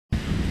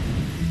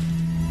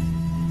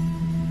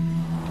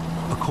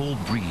cold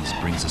breeze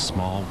brings a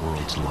small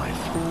world to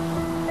life.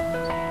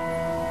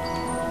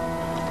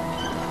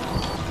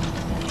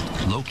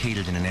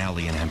 Located in an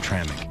alley in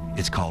Hamtramck,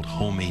 it's called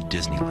Homemade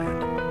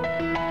Disneyland.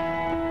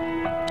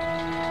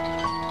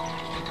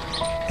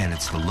 And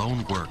it's the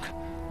lone work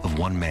of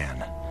one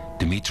man,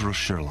 Dimitros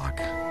Sherlock.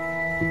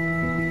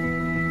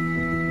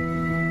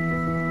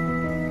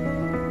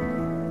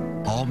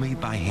 All made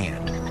by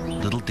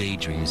hand, little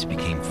daydreams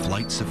became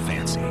flights of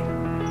fancy.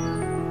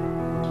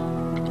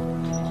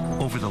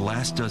 Over the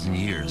last dozen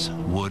years,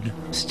 wood,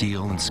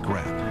 steel, and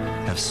scrap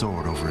have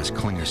soared over his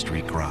Klinger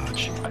Street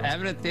garage.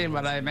 Everything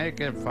what I make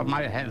it from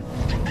my hand.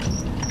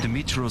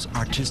 Dimitros'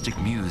 artistic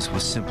muse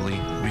was simply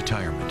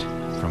retirement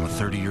from a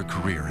 30-year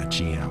career at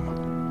GM.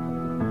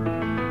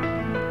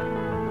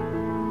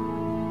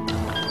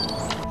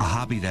 A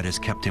hobby that has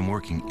kept him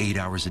working 8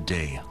 hours a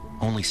day,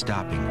 only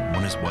stopping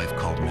when his wife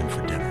called him in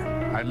for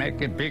dinner. I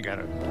make it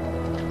bigger.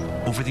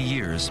 Over the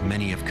years,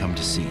 many have come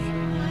to see.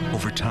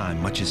 Over time,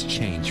 much has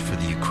changed for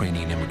the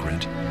Ukrainian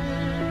immigrant.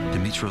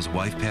 Dimitros'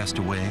 wife passed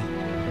away,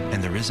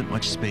 and there isn't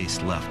much space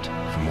left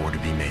for more to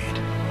be made.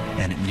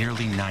 And at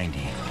nearly 90,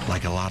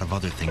 like a lot of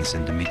other things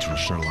in Dimitros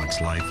Sherlock's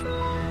life,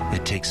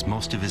 it takes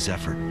most of his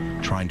effort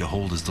trying to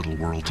hold his little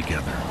world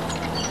together.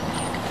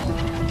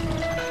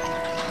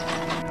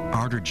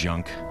 Art or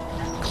junk,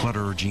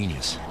 clutter or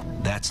genius,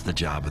 that's the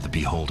job of the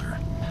beholder.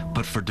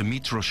 But for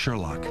Dimitros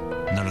Sherlock,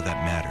 none of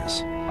that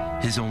matters.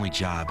 His only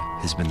job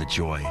has been the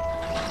joy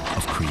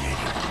of creating.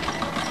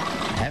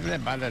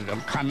 Everybody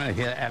don't come in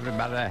here,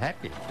 everybody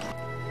happy.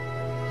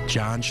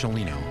 John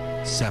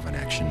Sciolino, 7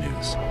 Action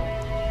News.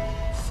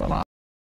 Salam.